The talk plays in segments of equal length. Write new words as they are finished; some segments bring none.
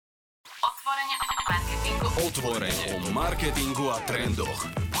Otvorene o marketingu. Otvorene o marketingu a trendoch.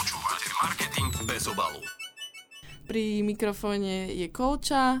 Počúvate Marketing bez obalu. Pri mikrofóne je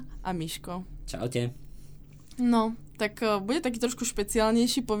Kolča a Miško. Čaute. No, tak bude taký trošku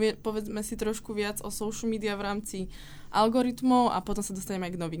špeciálnejší, povedzme si trošku viac o social media v rámci algoritmov a potom sa dostaneme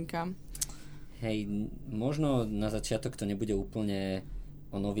aj k novinkám. Hej, možno na začiatok to nebude úplne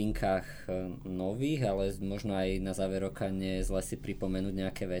o novinkách nových, ale možno aj na záver roka zle si pripomenúť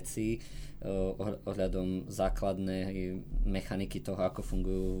nejaké veci ohľadom základnej mechaniky toho, ako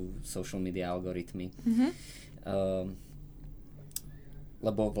fungujú social media algoritmy.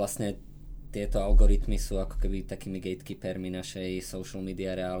 Lebo vlastne tieto algoritmy sú ako keby takými gatekeepermi našej social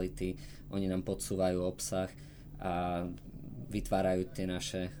media reality. Oni nám podsúvajú obsah a vytvárajú tie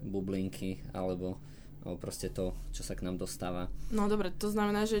naše bublinky alebo proste to, čo sa k nám dostáva. No dobre, to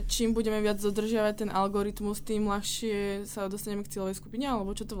znamená, že čím budeme viac dodržiavať ten algoritmus, tým ľahšie sa dostaneme k cieľovej skupine,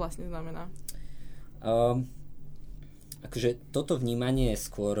 alebo čo to vlastne znamená? Akože toto vnímanie je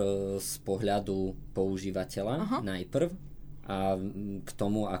skôr z pohľadu používateľa najprv a k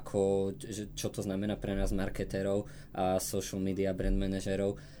tomu, čo to znamená pre nás marketérov a social media brand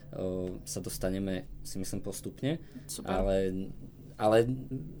manažerov, sa dostaneme, si myslím, postupne. Super. Ale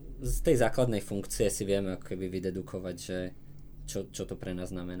z tej základnej funkcie si vieme ako keby vydedukovať, že čo to pre nás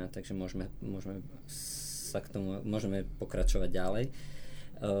znamená, takže môžeme pokračovať ďalej.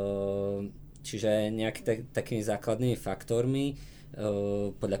 Čiže takými základnými faktormi,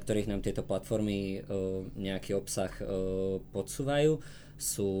 podľa ktorých nám tieto platformy nejaký obsah podsúvajú,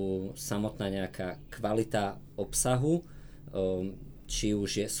 sú samotná nejaká kvalita obsahu, či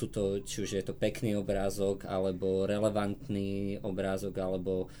už je to pekný obrázok, alebo relevantný obrázok,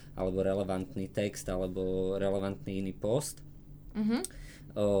 alebo relevantný text, alebo relevantný iný post.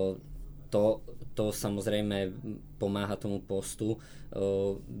 To samozrejme pomáha tomu postu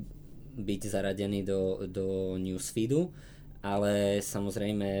byť zaradený do newsfeedu, ale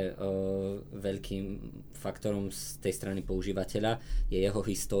samozrejme veľkým faktorom z tej strany používateľa je jeho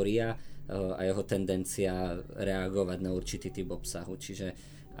história a jeho tendencia reagovať na určitý typ obsahu. Čiže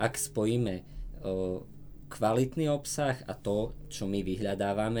ak spojíme kvalitný obsah a to, čo my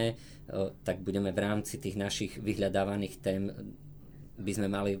vyhľadávame, tak budeme v rámci tých našich vyhľadávaných tém by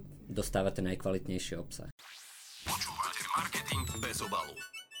sme mali dostávať ten najkvalitnejší obsah. Počúvate Marketing bez obalu.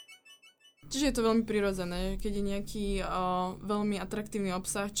 Čiže je to veľmi prirodzené, keď je nejaký veľmi atraktívny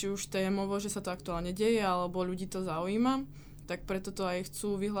obsah, či už témovo, že sa to aktuálne deje, alebo ľudí to zaujíma, tak preto to aj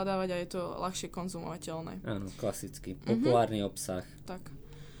chcú vyhľadávať a je to ľahšie konzumovateľné. Áno, klasický, populárny obsah. Tak.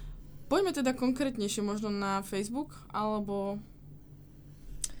 Poďme teda konkrétnejšie možno na Facebook, alebo...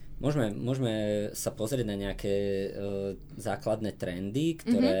 Môžeme sa pozrieť na nejaké základné trendy,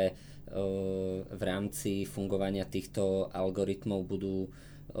 ktoré v rámci fungovania týchto algoritmov budú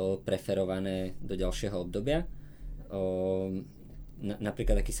preferované do ďalšieho obdobia.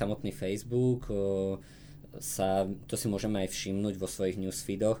 Napríklad taký samotný Facebook, to si môžeme aj všimnúť vo svojich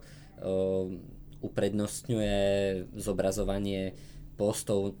newsfeedoch, uprednostňuje zobrazovanie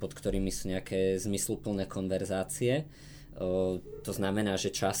postov, pod ktorými sú nejaké zmysluplné konverzácie. To znamená,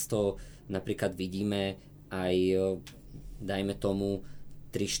 že často napríklad vidíme aj, dajme tomu,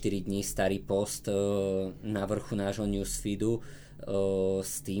 3-4 dní starý post na vrchu nášho newsfeedu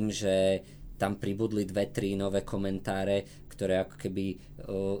s tým, že tam pribudli 2-3 nové komentáre, ktoré ako keby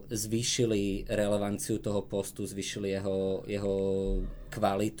zvýšili relevanciu toho postu, zvýšili jeho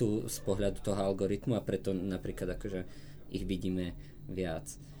kvalitu z pohľadu toho algoritmu a preto napríklad akože ich vidíme viac.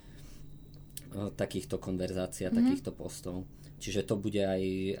 Takýchto konverzácií a takýchto postov. Čiže to bude aj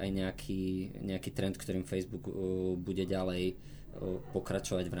nejaký trend, ktorým Facebook bude ďalej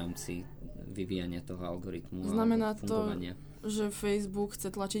pokračovať v rámci vyvíjania toho algoritmu. Znamená to, že Facebook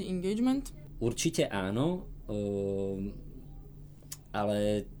chce tlačiť engagement? Určite áno,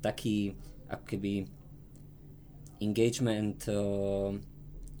 ale taký ako keby engagement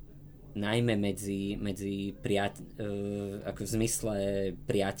najmä medzi ako v zmysle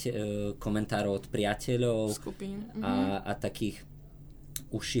komentárov od priateľov skupín a takých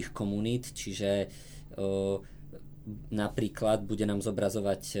užších komunít, čiže napríklad bude nám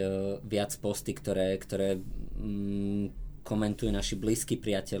zobrazovať viac posty, ktoré komentujú naši blízki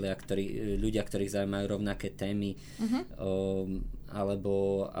priatelia, ľudia, ktorých zaujímajú rovnaké témy,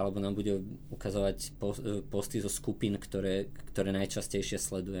 alebo nám bude ukazovať posty zo skupín, ktoré najčastejšie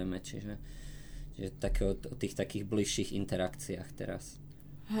sledujeme, čiže o tých takých bližších interakciách teraz.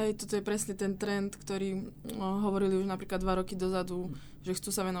 Hej, toto je presne ten trend, ktorý hovorili už napríklad 2 roky dozadu, že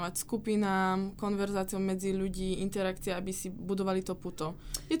chcú sa venovať skupinám, konverzáciám medzi ľudí, interakcia, aby si budovali to puto.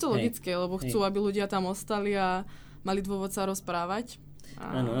 Je to logické, lebo chcú, aby ľudia tam ostali a mali dôvod sa rozprávať.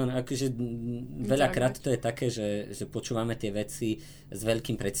 Áno, akože veľakrát to je také, že počúvame tie veci s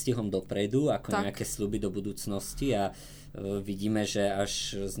veľkým predstihom dopredu, ako nejaké sľuby do budúcnosti a vidíme, že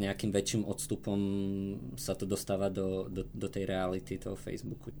až s nejakým väčším odstupom sa to dostáva do tej reality toho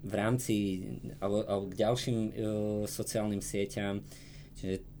Facebooku. V rámci, alebo k ďalším sociálnym sieťam,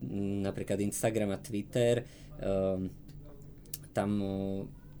 čiže napríklad Instagram a Twitter, tam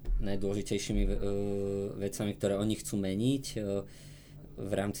najdôležitejšími vecami, ktoré oni chcú meniť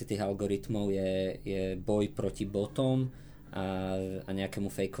v rámci tých algoritmov je boj proti botom a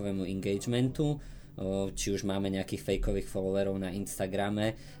nejakému fejkovému engagementu. Či už máme nejakých fejkových followerov na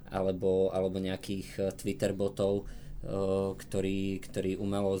Instagrame alebo nejakých Twitter botov, ktorí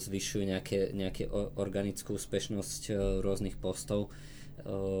umelo zvyšujú nejaké organickú úspešnosť rôznych postov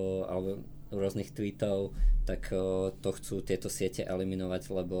alebo rôznych tweetov, tak to chcú tieto siete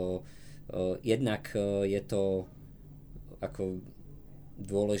eliminovať, lebo jednak je to ako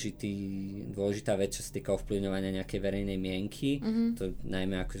dôležitá vec, čo sa týka ovplyvňovania nejakej verejnej mienky, to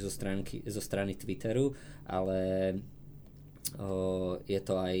najmä ako zo strany Twitteru, ale je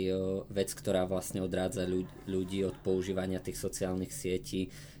to aj vec, ktorá vlastne odrádza ľudí od používania tých sociálnych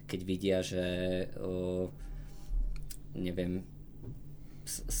sietí, keď vidia, že neviem,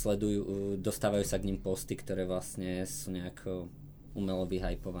 dostávajú sa k ním posty, ktoré vlastne sú nejako umelo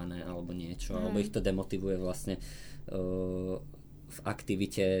vyhajpované alebo niečo, alebo ich to demotivuje vlastne v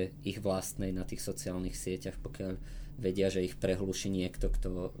aktivite ich vlastnej na tých sociálnych sieťach, pokiaľ vedia, že ich prehluší niekto,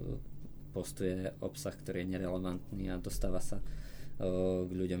 kto postuje obsah, ktorý je nerelevantný a dostáva sa k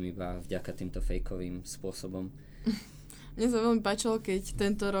ľuďom iba vďaka týmto fejkovým spôsobom. Mne sa veľmi páčilo, keď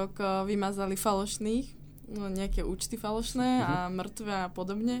tento rok vymazali falošných, nejaké účty falošné a mŕtve a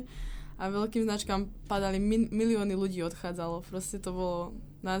podobne a veľkým značkám padali milióny ľudí odchádzalo. Proste to bolo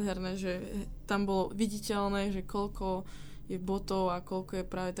nádherné, že tam bolo viditeľné, že koľko je botov a koľko je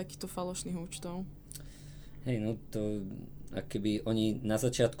práve takýchto falošných účtov. Hej, no to akoby oni na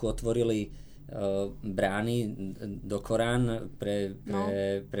začiatku otvorili brány do Korán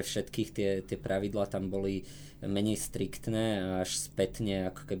pre všetkých, tie pravidlá tam boli menej striktné a až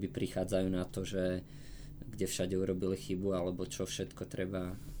spätne ako keby prichádzajú na to, že kde všade urobili chybu alebo čo všetko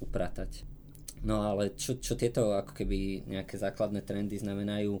treba upratať. No ale čo tieto ako keby nejaké základné trendy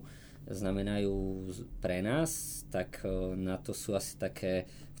znamenajú pre nás, tak na to sú asi také,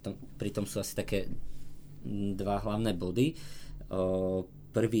 pritom sú asi také dva hlavné body.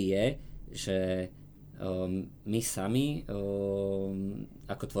 Prvý je, že my sami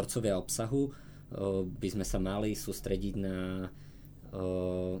ako tvorcovia obsahu by sme sa mali sústrediť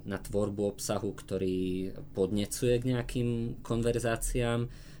na tvorbu obsahu, ktorý podnecuje k nejakým konverzáciám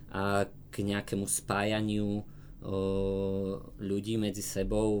a k nejakému spájaniu ľudí medzi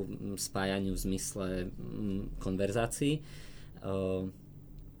sebou, spájaniu v zmysle konverzácií,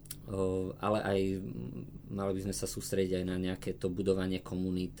 ale aj mali by sme sa sústrediť aj na nejaké to budovanie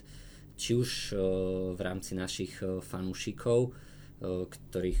komunít, či už v rámci našich fanúšikov,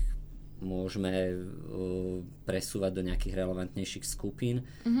 ktorých môžeme presúvať do nejakých relevantnejších skupín,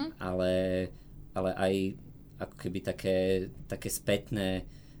 ale aj ako keby také spätné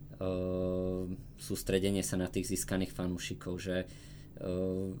sústredenie sa na tých získaných fanúšikov, že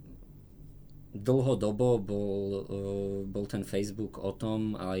dlhodobo bol ten Facebook o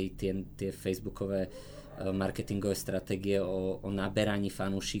tom, aj tie facebookové marketingové stratégie o naberaní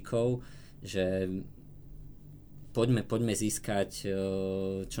fanúšikov, že poďme získať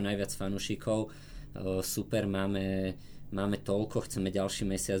čo najviac fanúšikov, super, máme toľko, chceme ďalší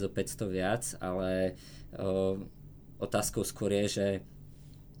mesiac o 500 viac, ale otázkou skôr je, že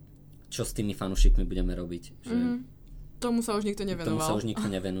čo s tými fanúšikmi budeme robiť. Že tomu sa už nikto nevenoval. Tomu sa už nikto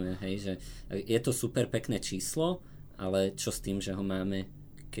nevenuje, hej, že je to super pekné číslo, ale čo s tým, že ho máme,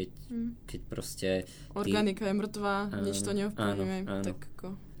 keď proste... Organika je mŕtva, nič to neovplyvňuje. Áno. Tak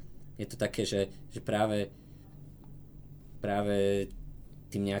ako... Je to také, že práve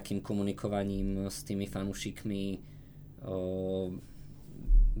tým nejakým komunikovaním s tými fanúšikmi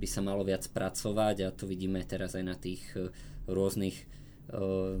by sa malo viac pracovať a to vidíme teraz aj na tých rôznych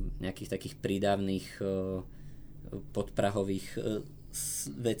nejakých takých prídavných podprahových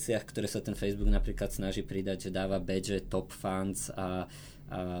veciach, ktoré sa ten Facebook napríklad snaží pridať, že dáva badge top fans a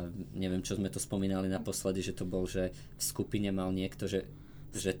neviem, čo sme to spomínali naposledy, že to bol, že v skupine mal niekto, že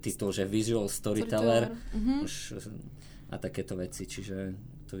titul, že visual storyteller a takéto veci, čiže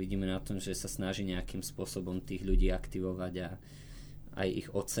to vidíme na tom, že sa snaží nejakým spôsobom tých ľudí aktivovať a aj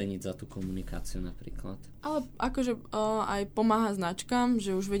ich oceniť za tú komunikáciu napríklad. Ale akože aj pomáha značkám,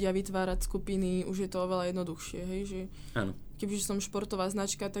 že už vedia vytvárať skupiny, už je to oveľa jednoduchšie, hej, že áno. Kebyže som športová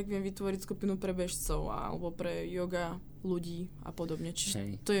značka, tak viem vytvoriť skupinu pre bežcov alebo pre yoga ľudí a podobne. Čiže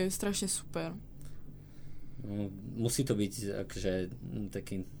Hej. to je strašne super. No, musí to byť akože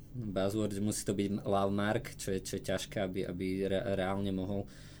taký buzzword, musí to byť love mark, čo je ťažké, aby reálne mohol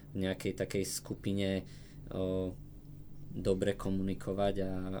v nejakej takej skupine dobre komunikovať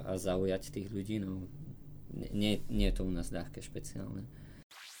a zaujať tých ľudí. No, nie je to u nás ľahké špeciálne.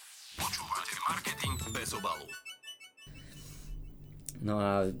 Počúvate marketing bez obalu. No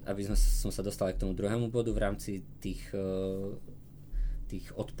a aby som sa dostal aj k tomu druhému bodu v rámci tých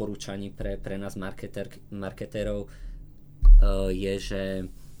odporúčaní pre nás marketérov, je, že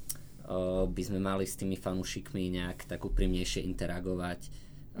by sme mali s tými fanúšikmi nejak tak úprimnejšie interagovať.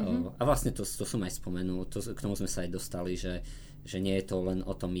 A vlastne to som aj spomenul, k tomu sme sa aj dostali, že nie je to len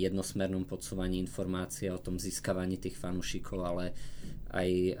o tom jednosmernom podsúvaní informácie, o tom získavaní tých fanúšikov, ale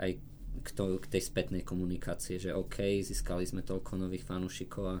aj k tej spätnej komunikácie, že OK, získali sme toľko nových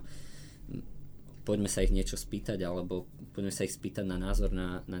fanúšikov a poďme sa ich niečo spýtať, alebo poďme sa ich spýtať na názor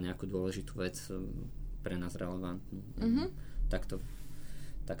na nejakú dôležitú vec pre nás relevantnú.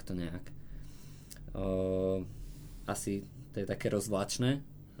 Takto nejak. Asi to je také rozvlačné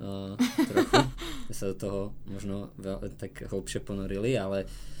trochu. My sa do toho možno tak hlbšie ponorili, ale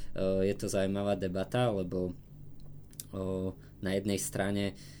je to zaujímavá debata, lebo na jednej strane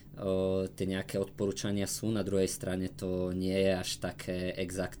tie nejaké odporúčania sú, na druhej strane to nie je až také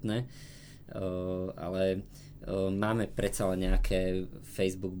exaktné, ale máme predsa len nejaké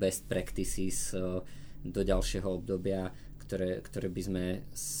Facebook best practices do ďalšieho obdobia, ktoré by sme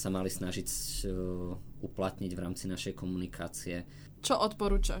sa mali snažiť uplatniť v rámci našej komunikácie. Čo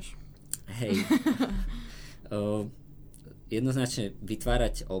odporúčaš? Hej. Jednoznačne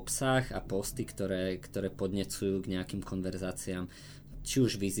vytvárať obsah a posty, ktoré podnecujú k nejakým konverzáciám, či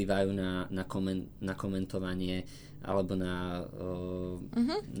už vyzývajú na komentovanie alebo na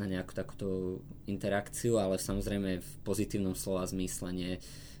nejakú takúto interakciu, ale samozrejme v pozitívnom slova zmysle,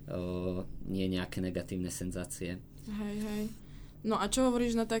 nie nejaké negatívne senzácie. Hej. No a čo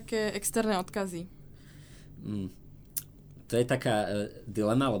hovoríš na také externé odkazy? To je taká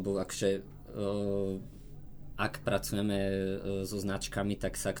dilema, lebo ak pracujeme so značkami,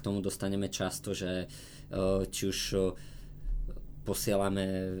 tak sa k tomu dostaneme často, že či už posielame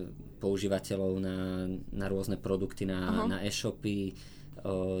používateľov na rôzne produkty, na e-shopy,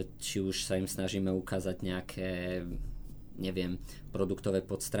 či už sa im snažíme ukázať nejaké, neviem, produktové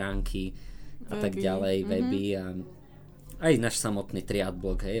podstránky a tak ďalej, weby a aj náš samotný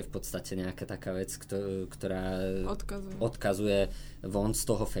triadblog je v podstate nejaká taká vec, ktorá odkazuje von z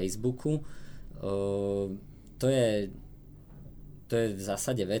toho Facebooku. To je v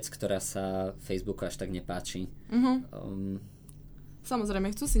zásade vec, ktorá sa Facebooku až tak nepáči.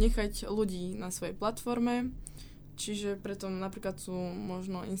 Samozrejme, chcú si nechať ľudí na svojej platforme, čiže preto napríklad sú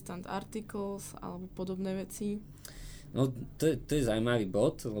možno instant articles alebo podobné veci. No, to je zaujímavý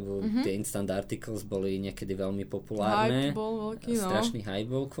bod, lebo tie instant articles boli niekedy veľmi populárne. Hype bol veľký, no. Strašný hype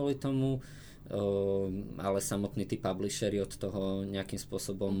bol kvôli tomu, ale samotní tí publisheri od toho nejakým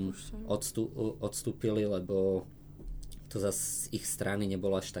spôsobom odstúpili, lebo to zase z ich strany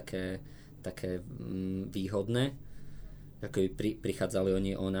nebolo až také výhodné. Ako by prichádzali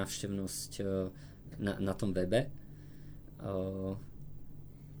oni o návštevnosť na tom webe.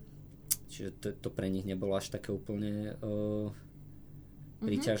 Čiže to pre nich nebolo až také úplne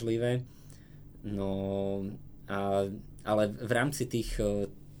príťažlivé. No, ale v rámci tých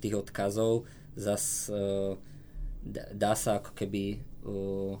odkazov zas dá sa ako keby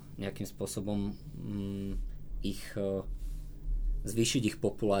nejakým spôsobom zvýšiť ich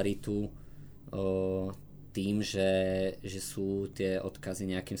popularitu tým, že sú tie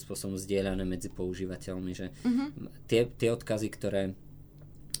odkazy nejakým spôsobom zdieľané medzi používateľmi, že tie odkazy, ktoré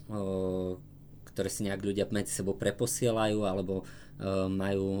si nejak ľudia medzi sebou preposielajú alebo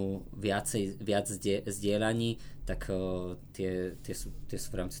majú viac zdieľaní, tak tie sú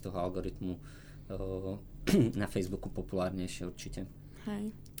v rámci toho algoritmu na Facebooku populárnejšie určite.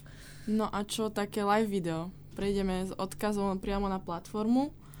 Hej. No a čo také live video? Prejdeme s odkazom priamo na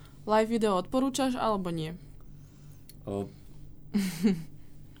platformu. Live video odporúčaš alebo nie?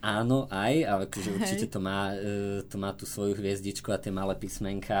 Áno, aj, ale určite to má tú svoju hviezdičku a tie malé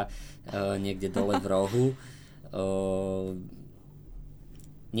písmenka niekde dole v rohu.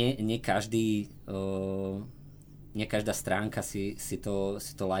 Nie každá stránka si to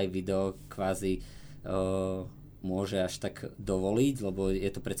live video kvázi môže až tak dovoliť, lebo je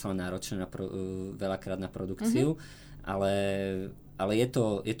to predsa len náročné veľakrát na produkciu, ale je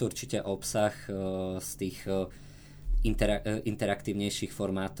to určite obsah z tých interaktívnejších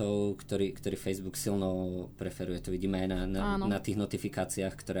formátov, ktorý Facebook silno preferuje. To vidíme aj na tých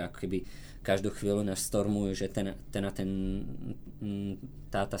notifikáciách, ktoré ako keby každú chvíľu nás stormujú, že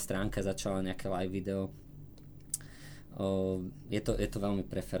tá stránka začala nejaké live video. Je to veľmi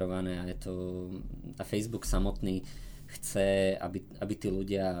preferované a Facebook samotný chce, aby tí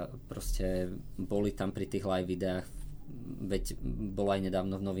ľudia proste boli tam pri tých live videách. Veď bolo aj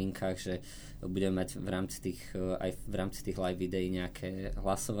nedávno v novinkách, že budeme mať aj v rámci tých live videí nejaké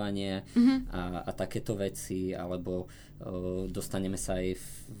hlasovanie a takéto veci, alebo dostaneme sa aj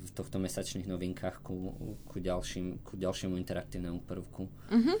v tohto mesačných novinkách ku ďalšiemu interaktívnemu prvku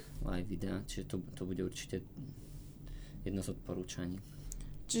live videa. Čiže to bude určite jedno z odporúčaní.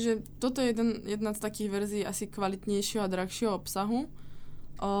 Čiže toto je jedna z takých verzií asi kvalitnejšieho a drahšieho obsahu.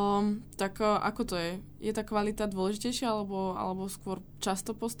 Ako to je? Je tá kvalita dôležitejšia alebo skôr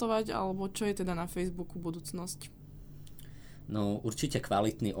často postovať, alebo čo je teda na Facebooku budúcnosť? No určite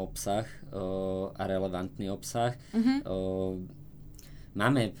kvalitný obsah a relevantný obsah.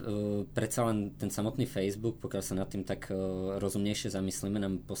 Máme predsa len ten samotný Facebook, pokiaľ sa nad tým tak rozumnejšie zamyslíme,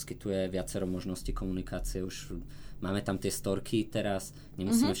 nám poskytuje viacero možností komunikácie. Už máme tam tie storky teraz,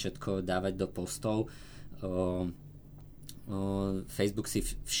 nemusíme všetko dávať do postov. Facebook si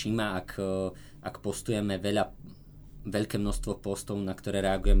všíma, ak postujeme veľké množstvo postov, na ktoré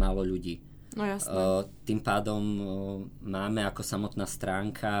reaguje málo ľudí. No jasné. Tým pádom máme ako samotná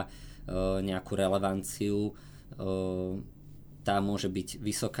stránka nejakú relevanciu. Tá môže byť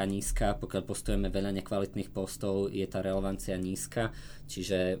vysoká, nízka. Pokiaľ postujeme veľa nekvalitných postov, je tá relevancia nízka.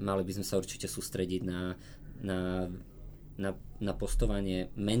 Čiže mali by sme sa určite sústrediť na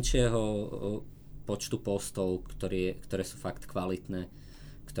postovanie menšieho počtu postov, ktoré sú fakt kvalitné,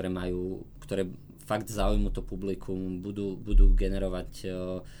 ktoré fakt zaujímu to publikum, budú generovať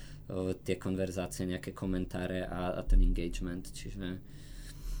tie konverzácie, nejaké komentáre a ten engagement. Čiže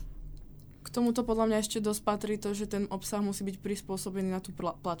k tomuto podľa mňa ešte dosť patrí to, že ten obsah musí byť prispôsobený na tú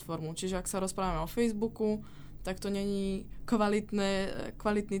platformu. Čiže ak sa rozprávame o Facebooku, tak to není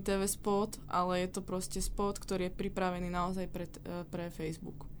kvalitný TV spot, ale je to proste spot, ktorý je pripravený naozaj pre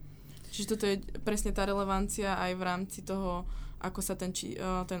Facebook. Čiže toto je presne tá relevancia aj v rámci toho, ako sa ten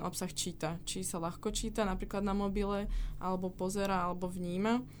obsah číta. Či sa ľahko číta napríklad na mobile, alebo pozerá, alebo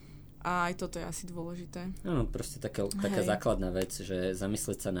vníma. A aj toto je asi dôležité. Áno, proste taká základná vec, že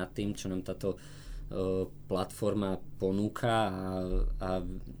zamyslieť sa nad tým, čo nám táto platforma ponúka a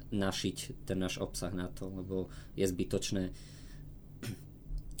našiť ten náš obsah na to, lebo je zbytočné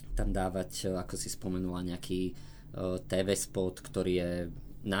tam dávať, ako si spomenula, nejaký TV spot, ktorý je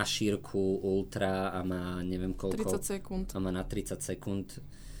na šírku ultra a má neviem koľko 30 sekúnd. A má na 30 sekúnd.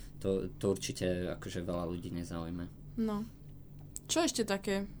 To určite akože veľa ľudí nezaujíma. No. Čo ešte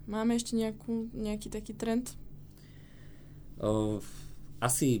také? Máme ešte nejaký taký trend?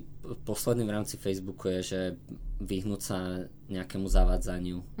 Asi posledný v rámci Facebooku je, že vyhnúť sa nejakému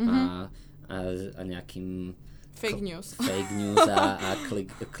zavádzaniu a nejakým fake news a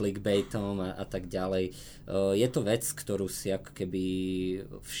clickbaitom a tak ďalej. Je to vec, ktorú si ako keby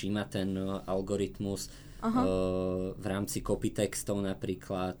všíma ten algoritmus v rámci copytextov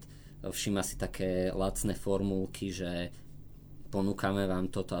napríklad. Všíma si také lacné formulky, že ponúkame vám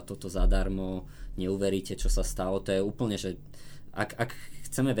toto a toto zadarmo, neuveríte, čo sa stalo. To je úplne, že ak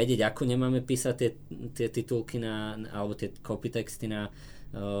chceme vedieť, ako nemáme písať tie titulky alebo tie copytexty na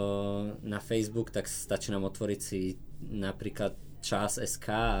Facebook, tak stačí nám otvoriť si napríklad Čas.sk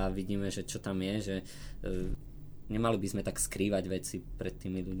a vidíme, že čo tam je, že nemali by sme tak skrývať veci pred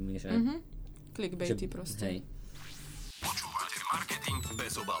tými ľuďmi, že clickbaity proste. Hej. Počúvate marketing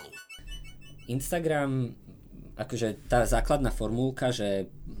bez obalu. Instagram, akože tá základná formulka, že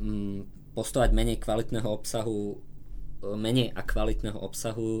postovať menej a kvalitného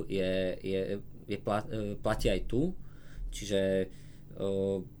obsahu platí aj tu, čiže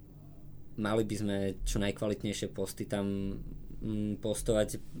mali by sme čo najkvalitnejšie posty tam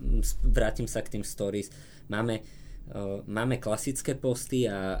postovať. Vrátim sa k tým stories. Máme klasické posty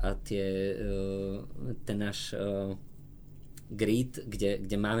a ten náš grid,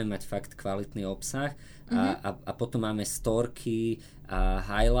 kde máme mať fakt kvalitný obsah a potom máme storky a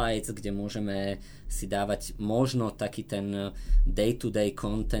highlights, kde môžeme si dávať možno taký ten day-to-day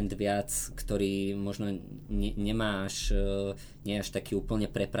content viac, ktorý možno nie je až taký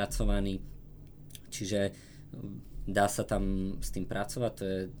úplne prepracovaný. Čiže dá sa tam s tým pracovať,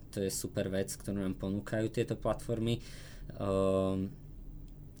 to je super vec, ktorú nám ponúkajú tieto platformy.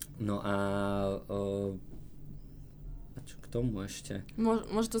 No a čo k tomu ešte?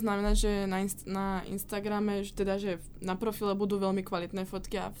 Môže to znamenať, že na Instagrame, že na profile budú veľmi kvalitné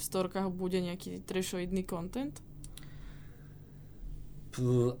fotky a v storkách bude nejaký trashoidný content?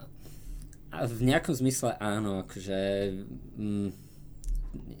 A v nejakom zmysle áno, akože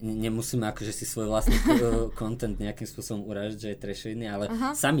nemusíme akože si svoj vlastný content nejakým spôsobom urážať, že je trešoviny, ale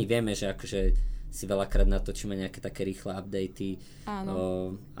sami vieme, že akože si veľakrát natočíme nejaké také rýchle updaty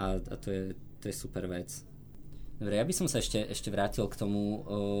a to je super vec. Dobre, ja by som sa ešte vrátil k tomu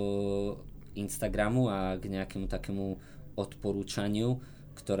Instagramu a k nejakému takému odporúčaniu,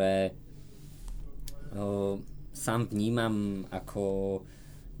 ktoré sám vnímam ako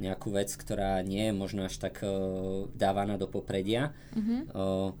nejakú vec, ktorá nie je možno až tak dávaná do popredia.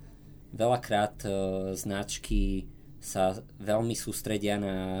 Veľakrát značky sa veľmi sústredia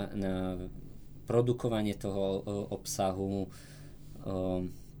na produkovanie toho obsahu,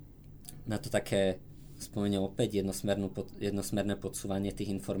 na to také, spomeniem opäť, jednosmerné podsúvanie tých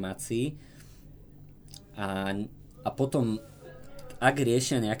informácií a potom, ak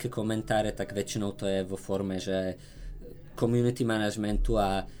riešia nejaké komentáre, tak väčšinou to je vo forme, že community managementu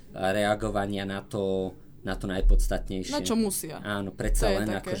a reagovania na to najpodstatnejšie. Na čo musia. Áno, predsa len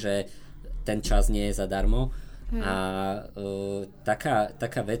akože ten čas nie je zadarmo. A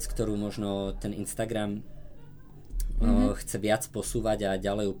taká vec, ktorú možno ten Instagram chce viac posúvať a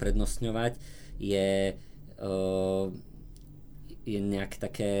ďalej uprednostňovať, je nejaké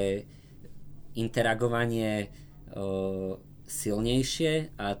také interagovanie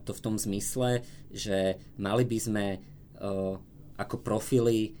silnejšie, a to v tom zmysle, že mali by sme ako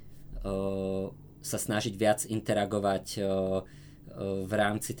profily sa snažiť viac interagovať v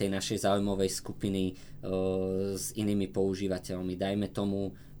rámci tej našej záujmovej skupiny s inými používateľmi. Dajme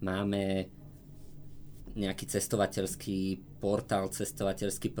tomu, máme nejaký cestovateľský portál,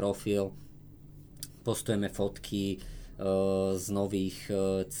 cestovateľský profil, postujeme fotky z nových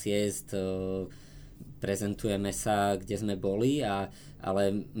ciest, prezentujeme sa, kde sme boli, ale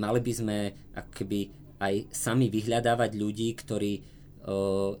mali by sme akoby aj sami vyhľadávať ľudí, ktorí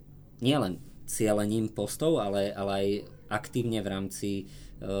nielen cielením postov, ale aj aktívne v rámci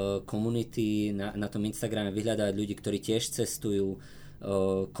komunity na tom Instagrame vyhľadávať ľudí, ktorí tiež cestujú,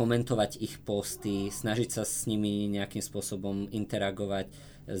 komentovať ich posty, snažiť sa s nimi nejakým spôsobom interagovať,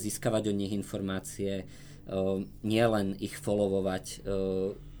 získavať od nich informácie, nielen ich followovať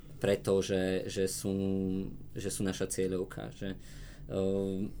preto, že sú naša cieľovka. Že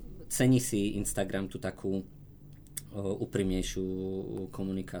cení si Instagram tú takú úprimnejšiu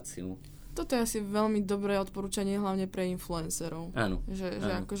komunikáciu. Toto je asi veľmi dobré odporúčanie hlavne pre influencerov. Áno. Že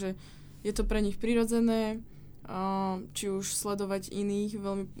akože je to pre nich prirodzené, či už sledovať iných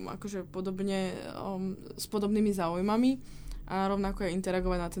veľmi akože podobne s podobnými záujmami a rovnako aj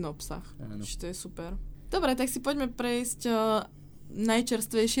interagovať na ten obsah. Čiže to je super. Dobre, tak si poďme prejsť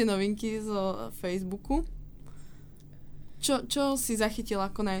najčerstvejšie novinky z Facebooku. Čo si zachytil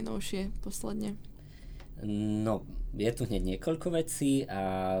ako najnovšie posledne? No, je tu hneď niekoľko vecí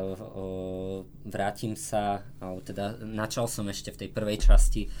a vrátim sa, teda načal som ešte v tej prvej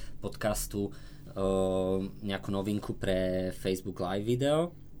časti podcastu nejakú novinku pre Facebook Live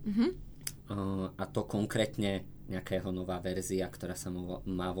video. A to konkrétne nejaká jeho nová verzia, ktorá sa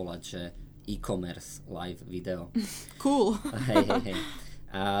má volať, že e-commerce live video. Cool. Hej.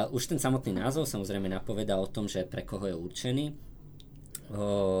 A už ten samotný názov samozrejme napovedá o tom, že pre koho je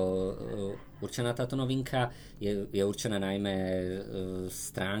určená táto novinka. Je určená najmä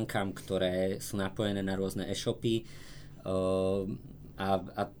stránkam, ktoré sú napojené na rôzne e-shopy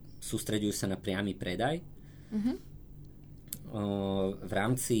a sústreďujú sa na priamy predaj. V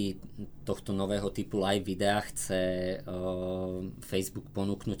rámci tohto nového typu live videa chce Facebook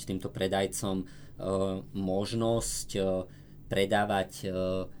ponúknuť týmto predajcom možnosť predávať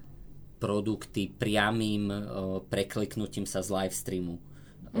produkty priamým prekliknutím sa z live streamu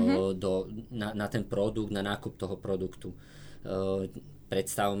na ten produkt, na nákup toho produktu.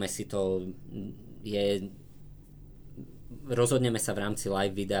 Predstavme si to, rozhodneme sa v rámci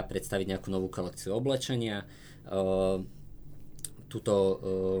live videa predstaviť nejakú novú kolekciu oblečenia,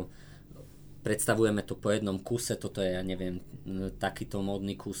 predstavujeme to po jednom kuse, toto je, ja neviem, takýto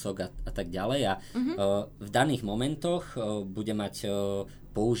módny kúsok a tak ďalej a v daných momentoch bude mať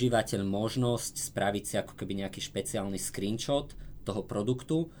používateľ možnosť spraviť si ako keby nejaký špeciálny screenshot toho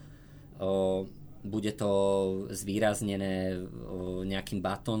produktu. Bude to zvýraznené nejakým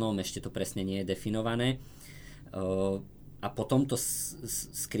batónom, ešte to presne nie je definované. A po tomto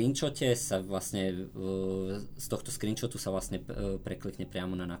screenshote sa vlastne z tohto screenshotu sa vlastne preklikne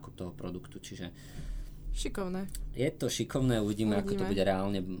priamo na nákup toho produktu, čiže šikovné. Je to šikovné, uvidíme, ako to bude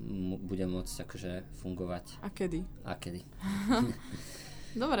reálne bude môcť akože fungovať. A kedy.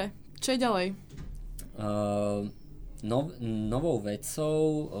 Dobre, čo je ďalej? Novou vecou,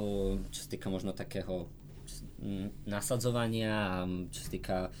 čo sa týka možno takého nasadzovania, čo sa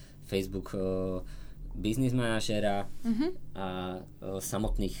týka Facebook Business Managera a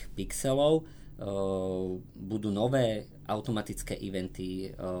samotných pixelov, budú nové automatické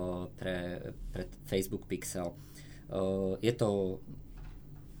eventy pre Facebook Pixel. Je to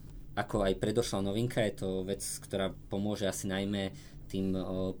ako aj predošlá novinka, je to vec, ktorá pomôže asi najmä tým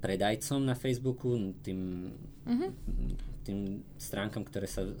predajcom na Facebooku, tým stránkam, ktoré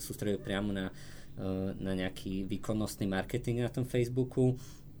sa sústredujú priamo na nejaký výkonnostný marketing na tom Facebooku.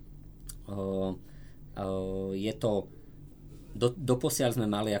 Je to doposiaľ sme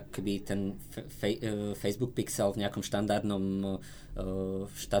mali akoby ten Facebook Pixel v nejakom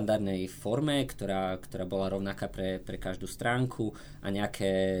štandardnej forme, ktorá bola rovnaká pre každú stránku a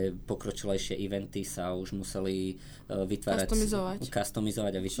nejaké pokročilejšie eventy sa už museli vytvárať,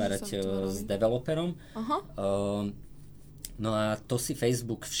 customizovať a vytvárať s developerom. No a to si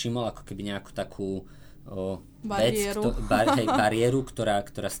Facebook všimol ako keby nejakú takú bariéru, ktorá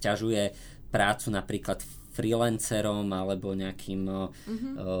sťažuje prácu napríklad freelancerom alebo nejakým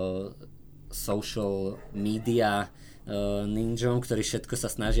social media ninjom, ktorí všetko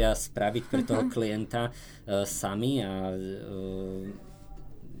sa snažia spraviť pre toho klienta sami a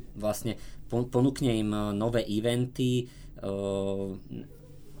vlastne ponúkne im nové eventy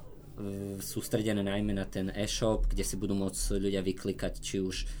sústredené najmä na ten e-shop, kde si budú môcť ľudia vyklikať či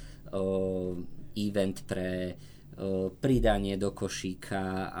už event pre pridanie do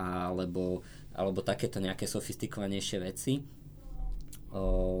košíka alebo takéto nejaké sofistikovanejšie veci.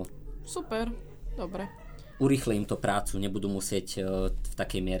 Super, dobre. Urýchli im to prácu, nebudú musieť v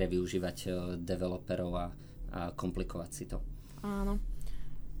takej miere využívať developerov a komplikovať si to. Áno.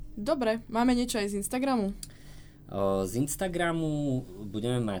 Dobre, máme niečo aj z Instagramu? Z Instagramu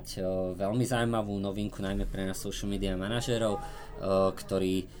budeme mať veľmi zaujímavú novinku, najmä pre nás social media manažerov,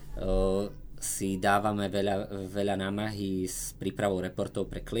 ktorí si dávame veľa námahy s prípravou reportov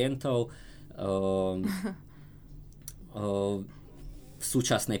pre klientov v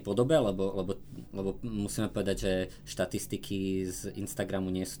súčasnej podobe, lebo musíme povedať, že štatistiky z Instagramu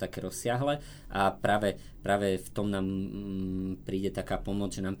nie sú také rozsiahle a práve v tom nám príde taká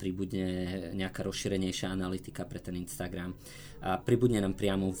pomoc, že nám pribudne nejaká rozšírenejšia analytika pre ten Instagram a pribudne nám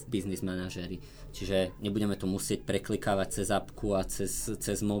priamo v Business Manažeri. Čiže nebudeme to musieť preklikávať cez appku a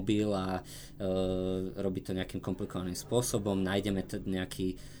cez mobil a robiť to nejakým komplikovaným spôsobom. Nájdeme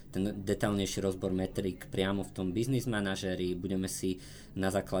nejaký ten detailnejší rozbor metrik priamo v tom Business Manažeri. Budeme si na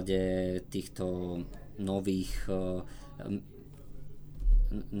základe týchto nových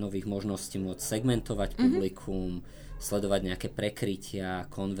možností môcť segmentovať publikum, sledovať nejaké prekrytia,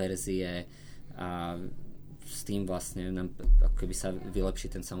 konverzie a s tým vlastne nám ako keby sa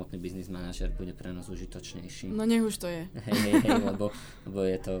vylepší ten samotný Business Manažer, bude pre nás užitočnejší. No nech už to je. Hej, lebo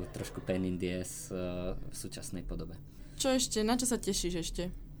je to trošku pain in the ass v súčasnej podobe. Čo ešte? Na čo sa tešíš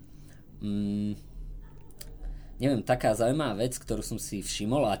ešte? Neviem, taká zaujímavá vec, ktorú som si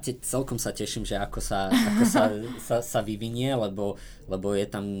všimol a celkom sa teším, že ako sa vyvinie, lebo je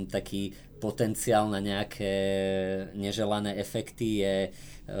tam taký potenciál na nejaké neželané efekty, je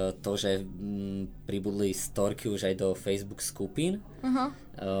to, že pribudli storky už aj do Facebook skupín.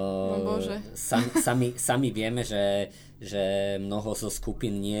 Bože. Sami vieme, že mnoho zo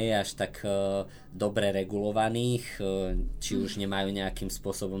skupín nie je až tak dobre regulovaných, či už nemajú nejakým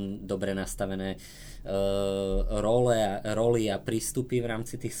spôsobom dobre nastavené roly a prístupy v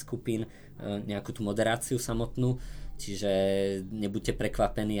rámci tých skupín, nejakú tú moderáciu samotnú, čiže nebuďte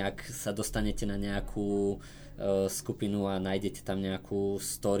prekvapení, ak sa dostanete na nejakú skupinu a nájdete tam nejakú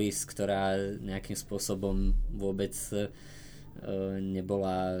stories, ktorá nejakým spôsobom vôbec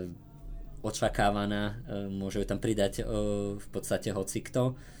nebola očakávaná, môže ju tam pridať v podstate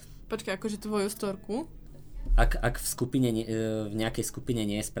hocikto. Počkaj, akože tvoju storku? Ak v nejakej skupine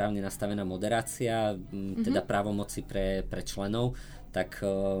nie je správne nastavená moderácia, teda právomoci pre členov, tak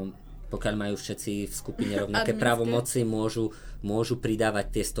pokiaľ majú všetci v skupine rovnaké právomoci, môžu pridávať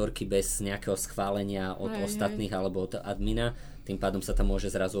tie storky bez nejakého schválenia od ostatných alebo od admina. Tým pádom sa tam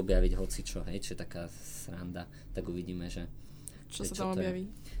môže zrazu objaviť hocičo, hej, čo je taká sranda. Tak uvidíme, že čo sa tam objaví.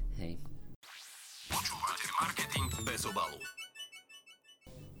 Hej. Počúvate marketing bez obalu.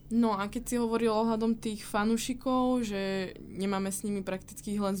 No a keď si hovoril ohľadom tých fanúšikov, že nemáme s nimi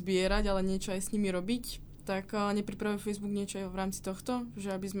prakticky len zbierať, ale niečo aj s nimi robiť, tak nepripravuje Facebook niečo aj v rámci tohto? Že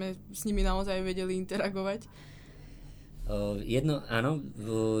aby sme s nimi naozaj vedeli interagovať? Áno,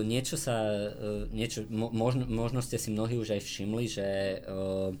 možno ste si mnohí už aj všimli, že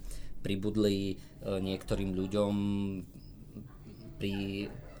pribudli niektorým ľuďom pri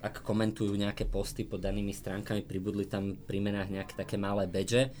ak komentujú nejaké posty pod danými stránkami, pribudli tam pri menách nejaké také malé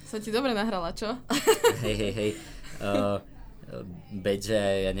badge. Sa ti dobre nahrala, čo? Hej. Badge,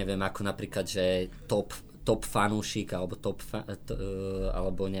 ja neviem, ako napríklad, že top fanúšik, alebo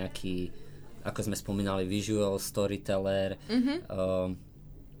alebo nejaký, ako sme spomínali, visual storyteller.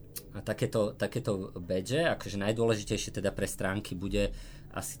 A takéto badge, akože najdôležitejšie teda pre stránky bude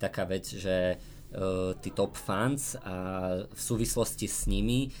asi taká vec, že tí top fans a v súvislosti s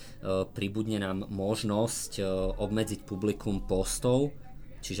nimi pribudne nám možnosť obmedziť publikum postov,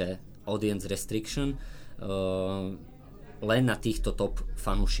 čiže audience restriction, len na týchto top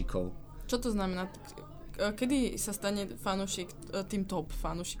fanúšikov. Čo to znamená? Kedy sa stane fanúšik tým top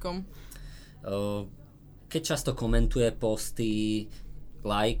fanúšikom? Keď často komentuje posty,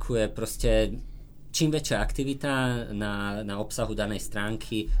 lajkuje, proste čím väčšia aktivita na obsahu danej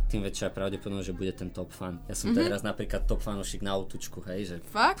stránky, tým väčšia pravdepodobnosť, že bude ten top fan. Ja som teraz napríklad top fanúšik na Outučku, hej, že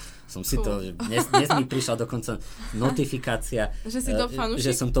fakt? Som si to, že dnes mi prišla dokonca notifikácia, že si top fanúšik?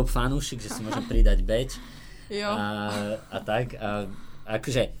 Že som top fanúšik, že si môžem pridať badge. Jo. A tak, a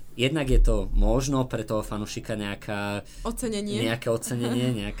akože jednak je to možno pre toho fanúšika nejaké ocenenie,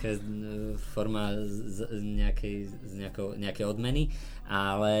 nejaká forma nejakej odmeny,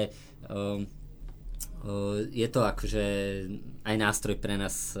 ale je to akože aj nástroj pre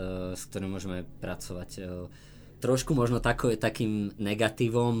nás, s ktorým môžeme pracovať. Trošku možno takým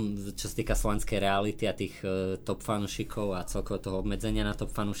negatívom, čo sa týka slovenskej reality a tých top fanúšikov a celkovo toho obmedzenia na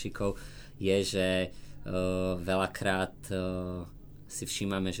top fanúšikov, je, že veľakrát si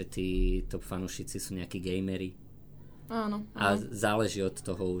všímame, že tí top fanúšici sú nejakí gamery. Áno. A záleží od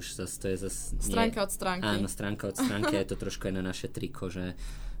toho už, to je zase... Stránka od stránky. Áno, stránka od stránky, je to trošku aj na naše triko, že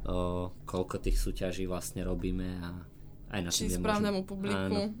koľko tých súťaží vlastne robíme a aj na či tým správnemu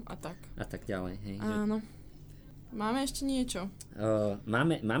publiku a tak. A tak ďalej. Hej, áno. Máme ešte niečo?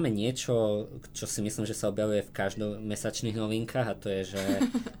 Máme niečo, čo si myslím, že sa objavuje v každomesačných novinkách, a to je,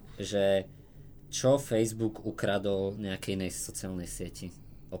 že čo Facebook ukradol nejakej inej sociálnej sieti.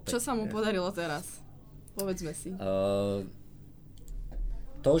 Opäť. Čo sa mu podarilo teraz? Povedzme si.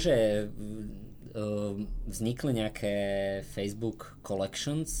 To, že vznikli nejaké Facebook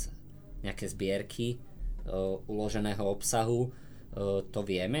collections, nejaké zbierky uloženého obsahu, to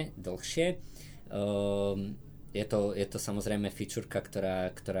vieme dlhšie. Je to samozrejme featureka,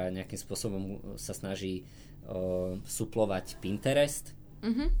 ktorá nejakým spôsobom sa snaží suplovať Pinterest.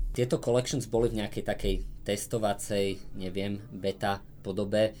 Tieto collections boli v nejakej takej testovacej, neviem, beta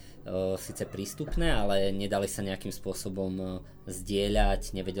podobe síce prístupné, ale nedali sa nejakým spôsobom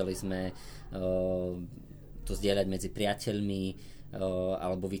zdieľať, nevedeli sme to zdieľať medzi priateľmi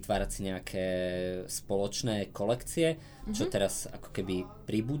alebo vytvárať si nejaké spoločné kolekcie, čo teraz ako keby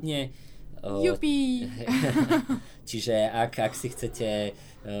pribudne. Jupi! Čiže ak si chcete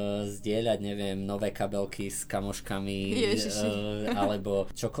zdieľať, neviem, nové kabelky s kamoškami alebo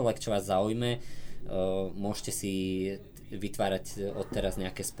čokoľvek, čo vás zaujme, môžete si vytvárať odteraz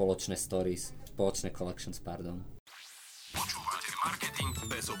nejaké spoločné stories, spoločné collections, pardon. Počúvate marketing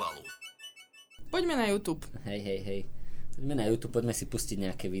bez obalu. Poďme na YouTube. Hej. Poďme na YouTube, poďme si pustiť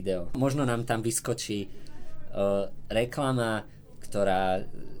nejaké video. Možno nám tam vyskočí reklama,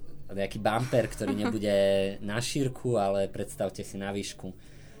 nejaký bumper, ktorý nebude na šírku, ale predstavte si na výšku.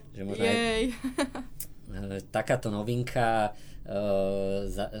 Že možno takáto novinka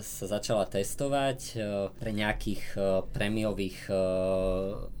sa začala testovať pre nejakých prémiových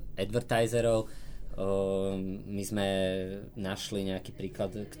advertiserov. My sme našli nejaký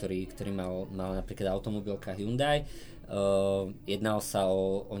príklad, ktorý mal napríklad automobilka Hyundai. Jednalo sa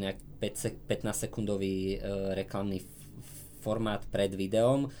o nejak 15-sekundový reklamný formát pred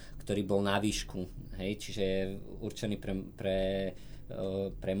videom, ktorý bol na výšku, hej, čiže je určený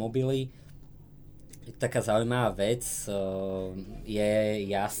pre mobily. Taká zaujímavá vec, je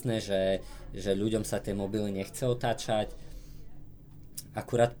jasné, že ľuďom sa tie mobily nechce otáčať.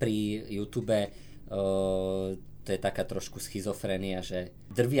 Akurát pri YouTube to je taká trošku schizofrenia, že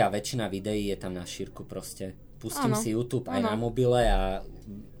drvia väčšina videí je tam na šírku proste. Pustím si YouTube aj na mobile a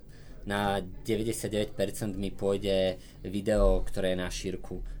na 99% mi pôjde video, ktoré je na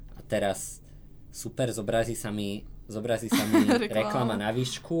šírku. A teraz super, zobrazí sa mi reklama na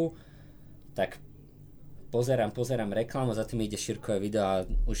výšku, tak pozerám reklamu, za tým ide šírkové video a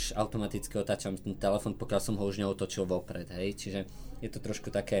už automaticky otáčam ten telefon, pokiaľ som ho už neotočil vopred, hej. Čiže je to trošku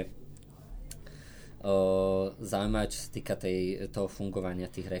také zaujímavé, čo sa týka toho fungovania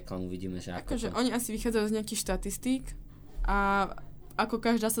tých reklam. Vidíme, že akože oni asi vychádzajú z nejakých štatistík a ako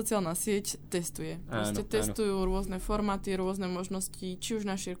každá sociálna sieť testuje. Proste testujú rôzne formáty, rôzne možnosti, či už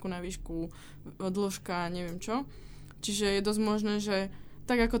na šírku, na výšku, dĺžka, neviem čo. Čiže je dosť možné, že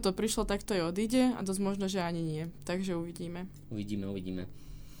tak ako to prišlo, tak to aj odíde a dosť možno, že ani nie. Takže uvidíme. Uvidíme.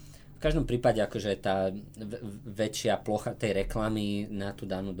 V každom prípade akože tá väčšia plocha tej reklamy na tú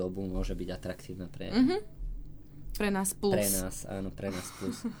danú dobu môže byť atraktívna pre... Pre nás plus. Pre nás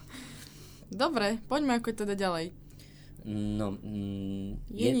plus. Dobre, poďme ako teda ďalej. No,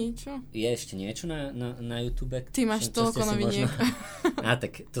 je niečo? Je ešte niečo na YouTube? Ty máš toľko noviniek.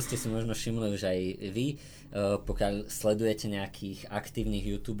 Tak to ste si možno všimli už aj vy. Pokiaľ sledujete nejakých aktívnych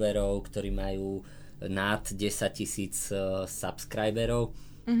youtuberov, ktorí majú nad 10 000 subscriberov,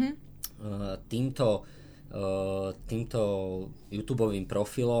 týmto YouTubeovým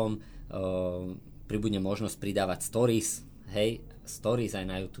profilom pribudne možnosť pridávať stories, stories aj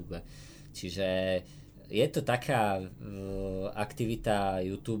na YouTube. Čiže je to taká aktivita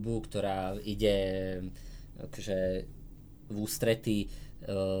YouTube, ktorá ide akože v ústretí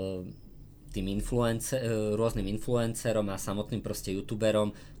tým rôznym influencerom a samotným proste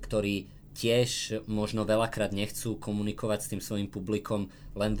YouTuberom, ktorí tiež možno veľakrát nechcú komunikovať s tým svojím publikom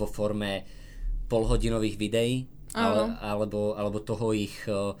len vo forme polhodinových videí alebo toho ich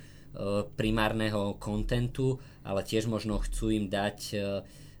primárneho kontentu, ale tiež možno chcú im dať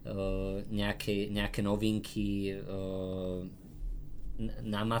nejaké novinky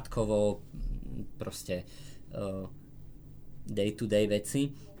námatkovo, proste day to day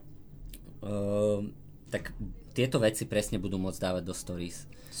veci, tak tieto veci presne budú môcť dávať do stories.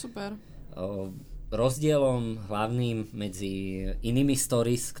 Super. Rozdielom hlavným medzi inými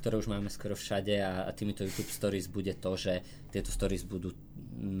stories, ktoré už máme skoro všade, a týmito YouTube stories bude to, že tieto stories budú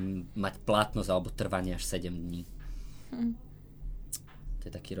mať platnosť alebo trvanie až 7 dní. To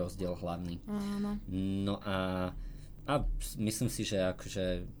je taký rozdiel hlavný. Áno. No a myslím si, že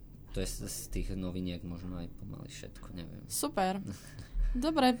akože to je z tých noviniek možno aj pomaly všetko, neviem. Super.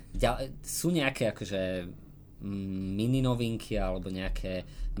 Dobre. Sú nejaké akože mini novinky alebo nejaké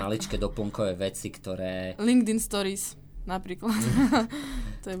maličké doplnkové veci, ktoré... LinkedIn Stories napríklad.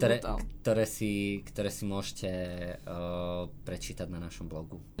 To je brutál. Ktoré si môžete prečítať na našom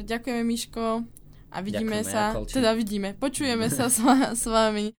blogu. Ďakujeme, Miško. A vidíme Ďakujeme, sa, Jakolči. počujeme sa s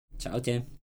vami. Čaute.